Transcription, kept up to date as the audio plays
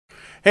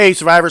Hey,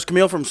 survivors,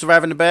 Camille from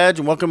Surviving the Badge,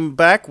 and welcome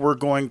back. We're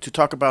going to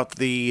talk about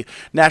the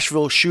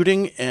Nashville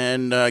shooting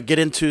and get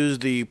into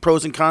the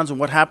pros and cons and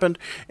what happened,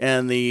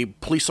 and the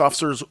police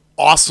officers'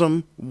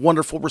 awesome,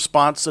 wonderful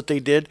response that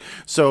they did.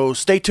 So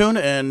stay tuned,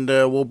 and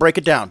we'll break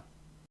it down.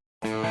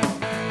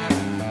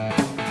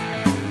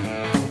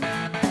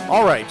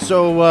 All right,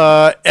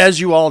 so as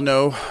you all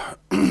know,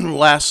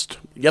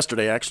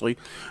 yesterday actually,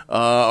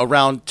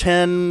 around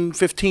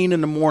 10:15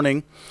 in the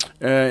morning,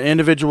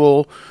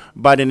 individual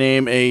by the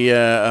name,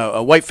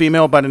 a white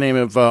female by the name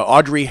of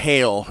Audrey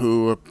Hale,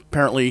 who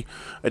apparently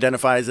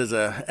identifies as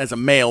a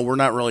male. We're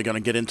not really going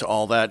to get into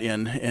all that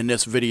in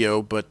this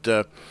video, but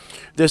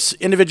this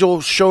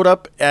individual showed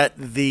up at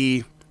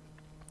the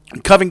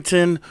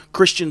Covington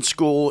Christian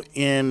School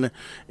in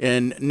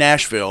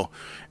Nashville.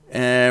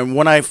 And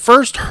when I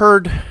first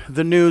heard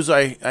the news,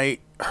 I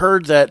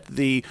heard that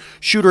the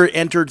shooter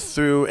entered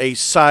through a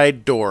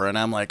side door, and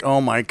I'm like,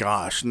 oh my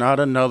gosh, not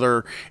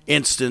another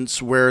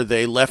instance where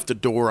they left the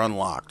door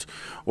unlocked.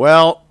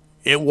 Well,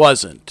 it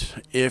wasn't.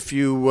 If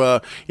you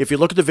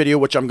look at the video,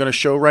 which I'm going to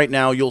show right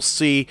now, you'll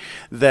see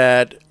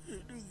that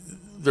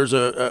there's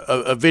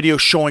a video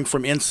showing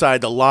from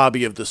inside the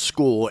lobby of the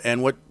school,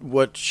 and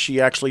what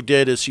she actually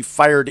did is she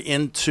fired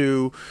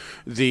into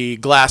the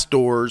glass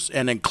doors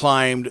and then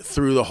climbed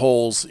through the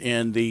holes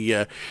in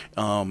the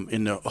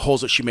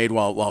holes that she made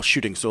while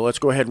shooting. So let's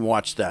go ahead and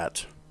watch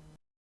that.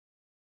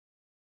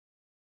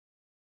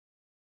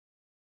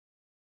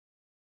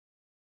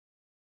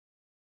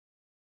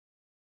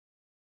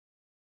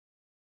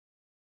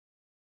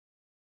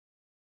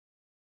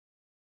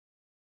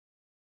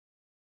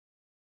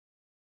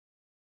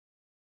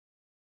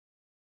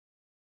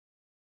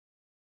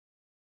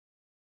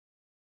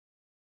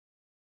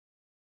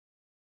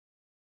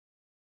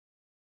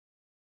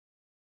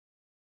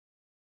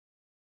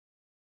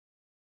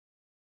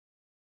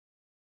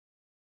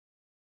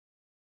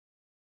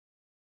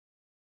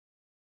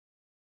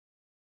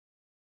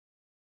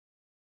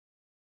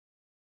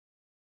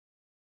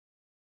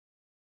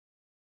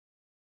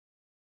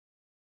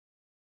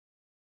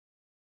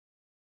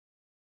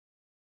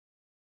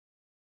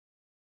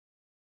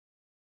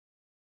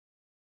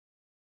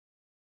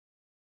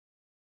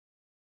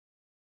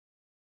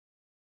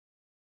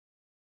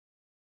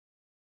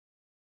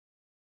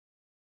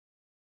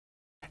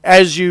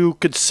 As you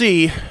could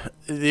see,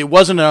 it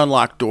wasn't an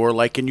unlocked door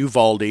like in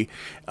Uvalde.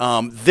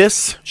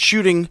 This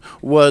shooting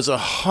was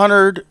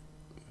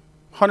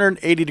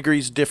 180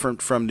 degrees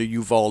different from the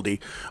Uvalde.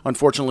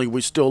 Unfortunately, we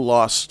still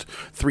lost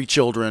 3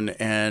 children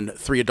and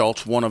 3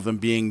 adults, one of them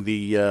being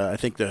I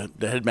think the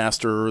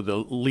headmaster or the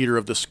leader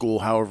of the school,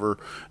 however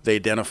they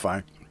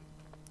identify.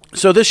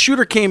 So this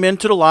shooter came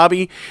into the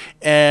lobby,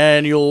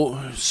 and you'll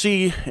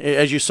see,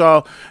 as you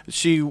saw,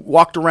 she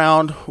walked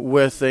around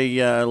with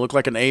looked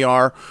like an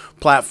AR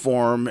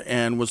platform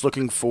and was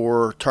looking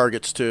for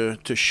targets to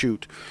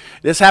shoot.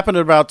 This happened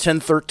at about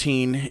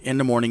 10:13 in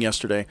the morning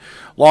yesterday.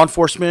 Law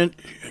enforcement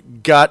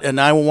got a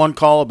 911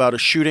 call about a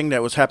shooting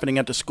that was happening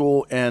at the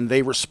school, and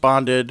they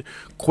responded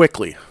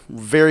quickly,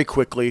 very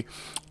quickly.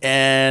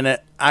 And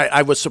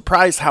I was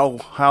surprised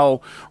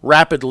how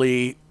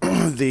rapidly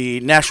the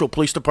Nashville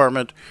Police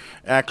Department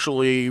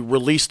actually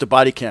released the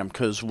body cam,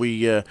 because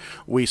we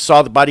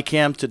saw the body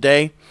cam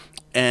today,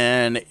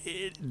 and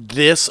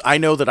I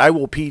know that I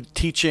will be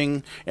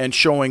teaching and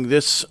showing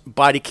this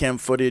body cam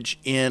footage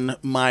in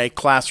my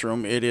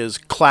classroom. It is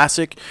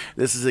classic.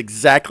 This is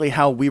exactly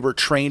how we were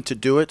trained to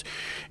do it.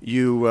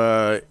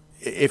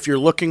 If you're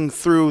looking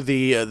through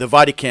the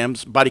body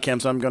cams,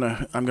 I'm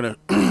gonna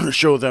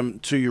show them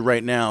to you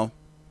right now.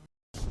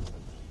 So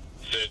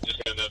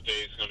just got an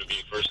update. It's going to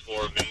be first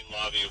floor, main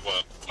lobby of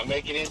what? I'm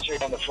making entry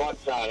on the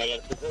front side. I got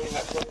a civilian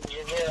that's putting me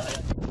in here.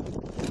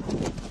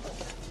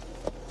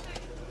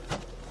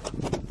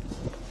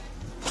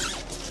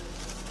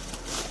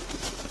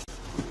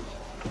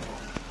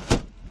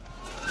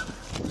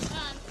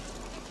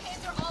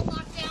 Kids are all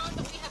locked down,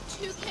 but we have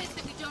 2 kids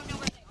that we don't know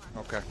where they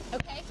are. Okay.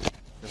 Okay?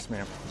 Yes,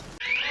 ma'am.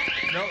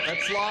 No,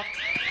 that's locked.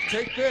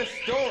 Take this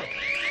door.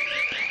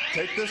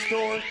 Take this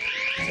door.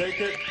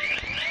 Take it.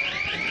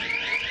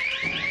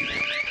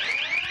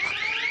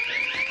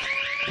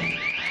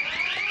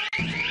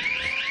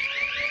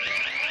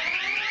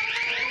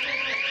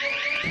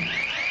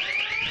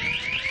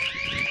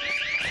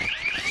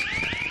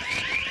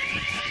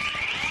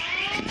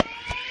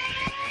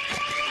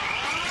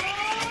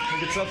 I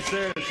think it's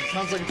upstairs. It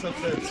sounds like it's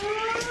upstairs.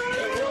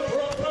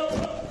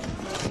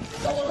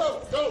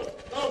 Go!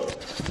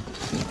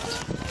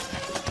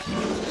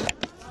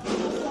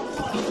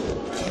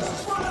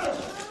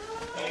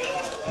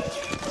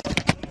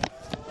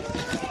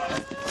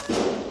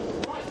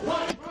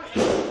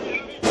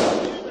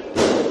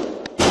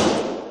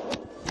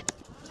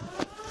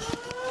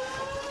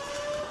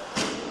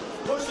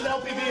 Push the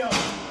LPV up.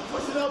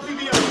 Push the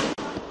LPV up.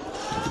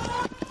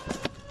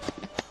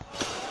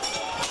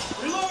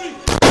 Reloading.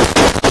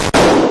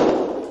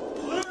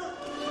 Clear.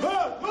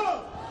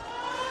 Move.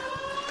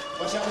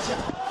 Watch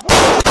out.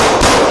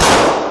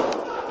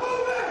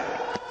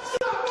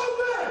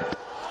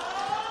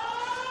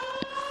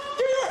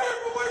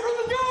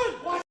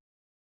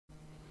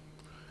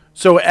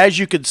 So as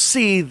you could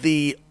see,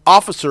 the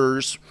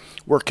officers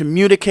were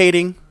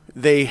communicating.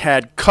 They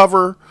had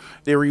cover.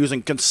 They were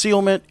using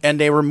concealment,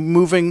 and they were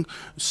moving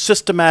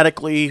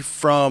systematically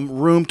from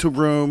room to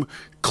room,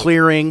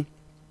 clearing,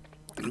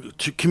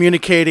 to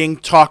communicating,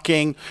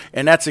 talking,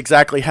 and that's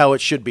exactly how it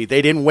should be.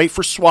 They didn't wait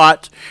for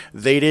SWAT.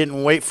 They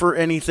didn't wait for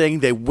anything.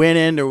 They went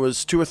in. There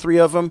was 2 or 3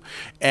 of them,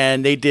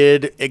 and they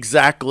did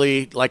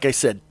exactly, like I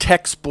said,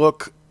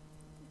 textbook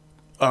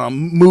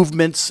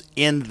movements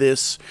in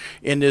this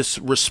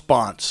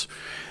response.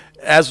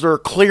 As they're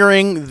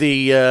clearing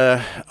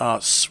the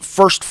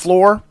first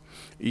floor,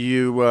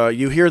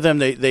 you hear them.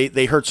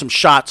 They heard some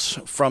shots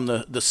from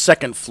the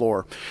second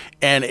floor,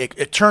 and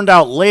it turned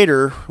out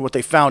later what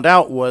they found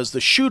out was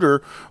the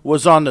shooter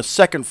was on the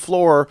second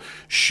floor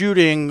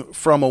shooting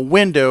from a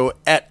window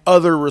at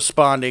other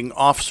responding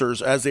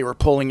officers as they were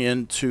pulling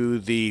into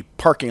the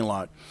parking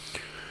lot.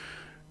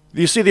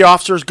 You see the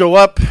officers go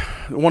up.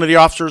 One of the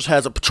officers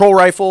has a patrol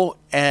rifle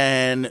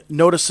and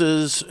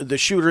notices the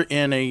shooter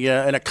in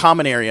a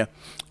common area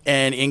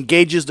and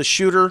engages the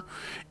shooter.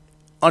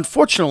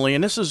 Unfortunately,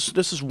 and this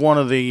is one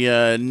of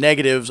the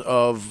negatives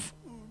of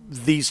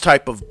these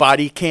type of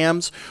body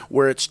cams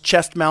where it's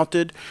chest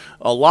mounted,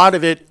 a lot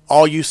of it,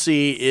 all you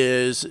see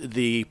is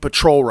the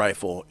patrol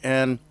rifle.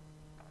 And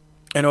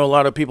I know a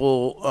lot of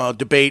people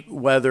debate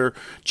whether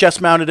chest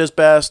mounted is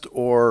best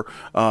or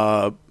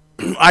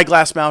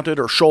eyeglass mounted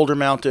or shoulder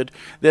mounted.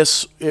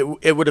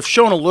 It would have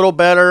shown a little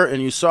better,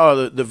 and you saw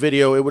the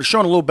video, it would have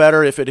shown a little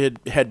better if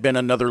it had been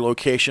another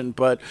location,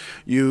 but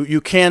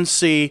you can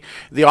see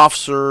the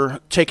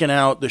officer taking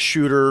out the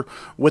shooter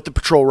with the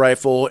patrol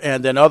rifle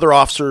and then other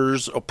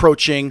officers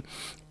approaching,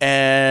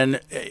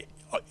 and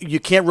you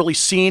can't really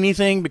see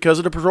anything because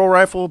of the patrol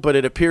rifle, but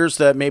it appears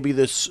that maybe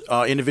this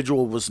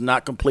individual was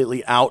not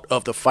completely out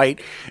of the fight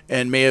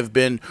and may have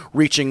been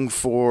reaching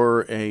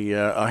for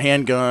a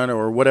handgun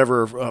or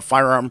whatever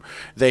firearm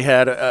they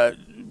had.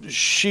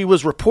 She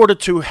was reported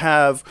to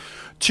have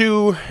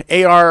 2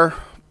 AR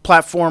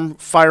platform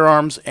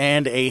firearms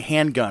and a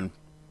handgun.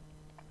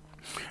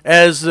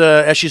 As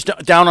she's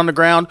down on the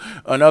ground,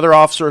 another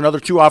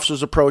 2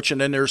 officers approach, and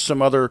then there's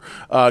some other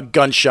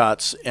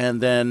gunshots,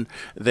 and then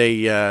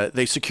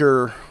they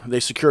secure the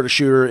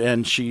shooter,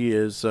 and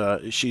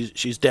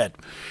she's dead.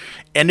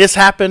 And this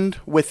happened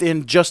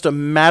within just a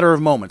matter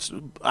of moments.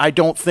 I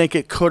don't think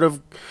it could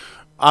have.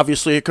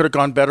 Obviously, it could have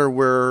gone better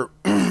where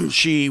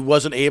she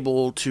wasn't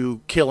able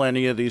to kill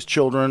any of these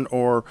children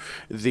or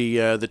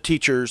the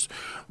teachers,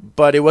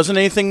 but it wasn't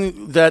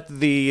anything that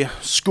the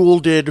school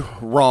did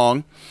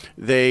wrong.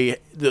 The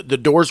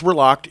doors were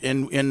locked,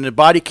 and in the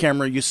body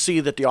camera, you see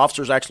that the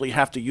officers actually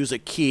have to use a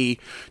key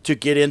to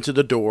get into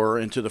the door,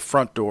 into the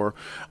front door.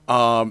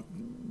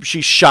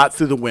 She shot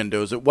through the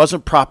windows. It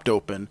wasn't propped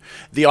open.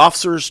 The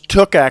officers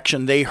took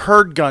action. They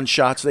heard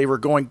gunshots. They were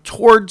going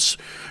towards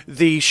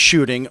the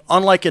shooting,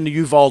 unlike in the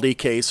Uvalde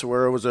case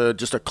where it was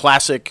just a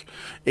classic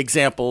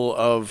example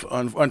of,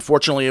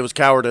 unfortunately, it was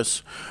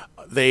cowardice.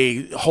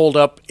 They holed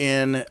up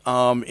in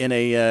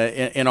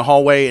a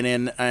hallway,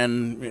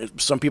 and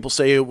some people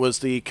say it was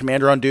the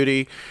commander on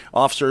duty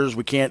officers.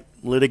 We can't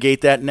litigate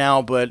that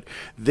now, but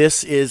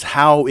this is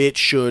how it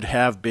should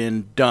have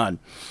been done.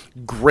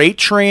 Great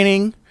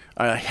training.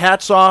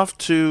 Hats off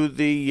to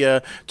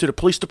the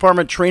police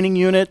department training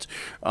unit.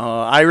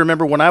 I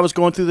remember when I was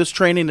going through this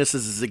training, this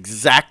is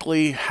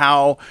exactly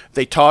how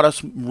they taught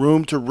us,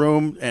 room to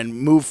room and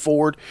move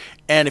forward.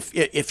 And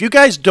if you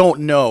guys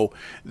don't know,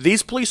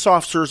 these police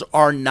officers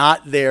are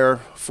not there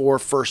for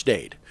first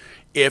aid.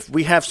 If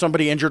we have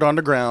somebody injured on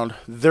the ground,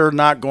 they're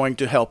not going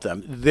to help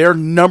them. Their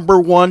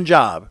number 1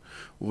 job,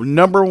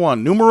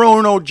 numero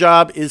uno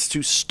job is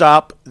to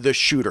stop the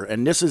shooter,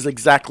 and this is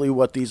exactly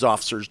what these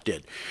officers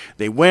did.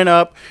 They went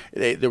up,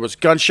 there was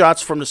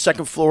gunshots from the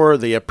second floor,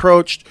 they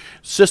approached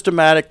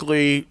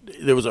systematically,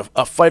 there was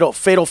a fatal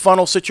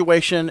funnel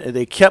situation, and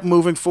they kept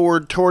moving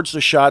forward towards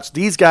the shots.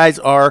 These guys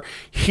are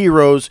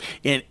heroes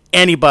in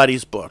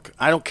anybody's book.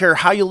 I don't care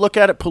how you look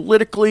at it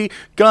politically,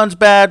 guns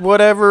bad,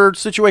 whatever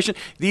situation,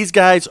 these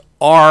guys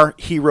are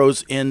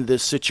heroes in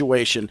this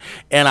situation,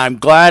 and I'm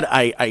glad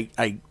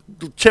I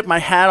tip my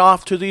hat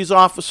off to these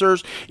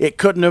officers. It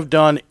couldn't have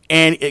gone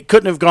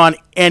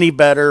any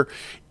better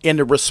in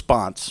the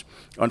response.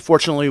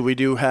 Unfortunately, we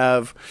do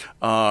have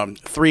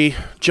 3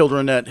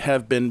 children that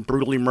have been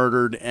brutally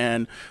murdered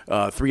and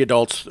 3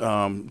 adults,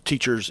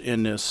 teachers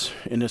in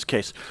this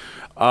case.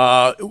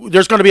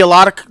 There's going to be a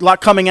lot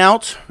coming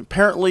out.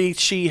 Apparently,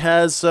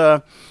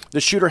 the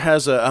shooter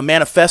has a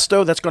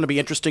manifesto that's going to be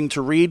interesting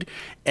to read.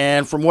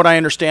 And from what I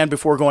understand,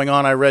 before going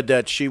on, I read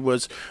that she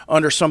was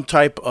under some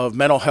type of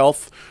mental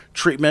health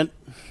treatment.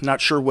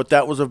 Not sure what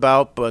that was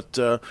about, but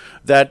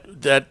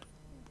that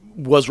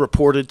was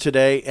reported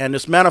today. And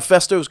this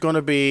manifesto is going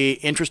to be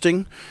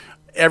interesting.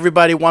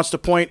 Everybody wants to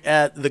point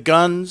at the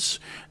guns.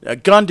 A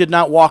gun did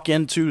not walk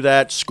into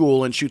that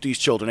school and shoot these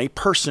children. A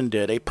person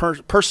did. A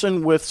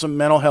person with some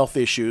mental health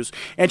issues,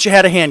 and she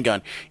had a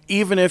handgun.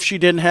 Even if she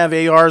didn't have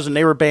ARs and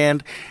they were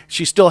banned,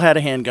 she still had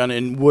a handgun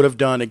and would have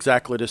done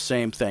exactly the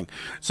same thing.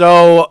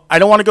 So I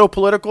don't want to go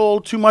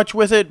political too much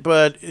with it,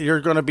 but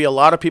there's going to be a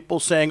lot of people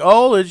saying,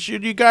 "Oh,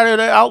 you got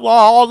to outlaw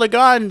all the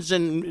guns,"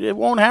 and it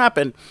won't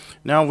happen.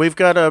 Now we've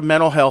got a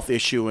mental health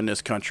issue in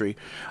this country,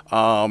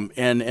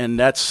 and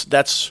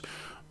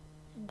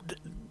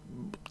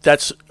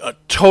that's a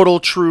total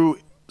true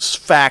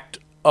fact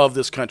of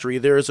this country.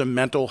 There is a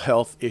mental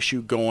health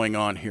issue going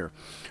on here.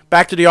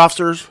 Back to the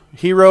officers,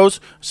 heroes,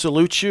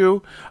 salute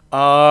you.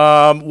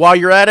 While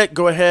you're at it,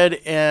 go ahead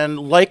and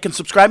like and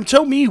subscribe and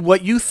tell me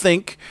what you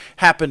think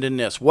happened in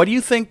this. What do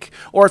you think,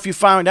 or if you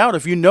found out,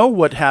 if you know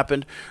what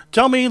happened,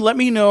 tell me, let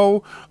me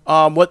know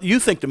what you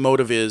think the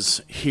motive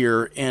is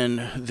here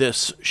in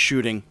this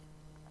shooting.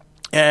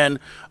 And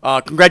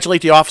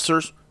congratulate the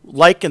officers.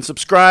 Like and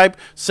subscribe.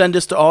 Send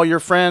this to all your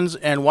friends.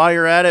 And while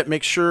you're at it,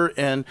 make sure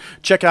and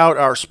check out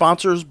our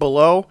sponsors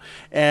below.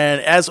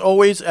 And as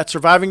always, at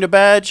Surviving the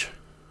Badge,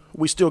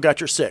 we still got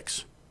your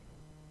 6.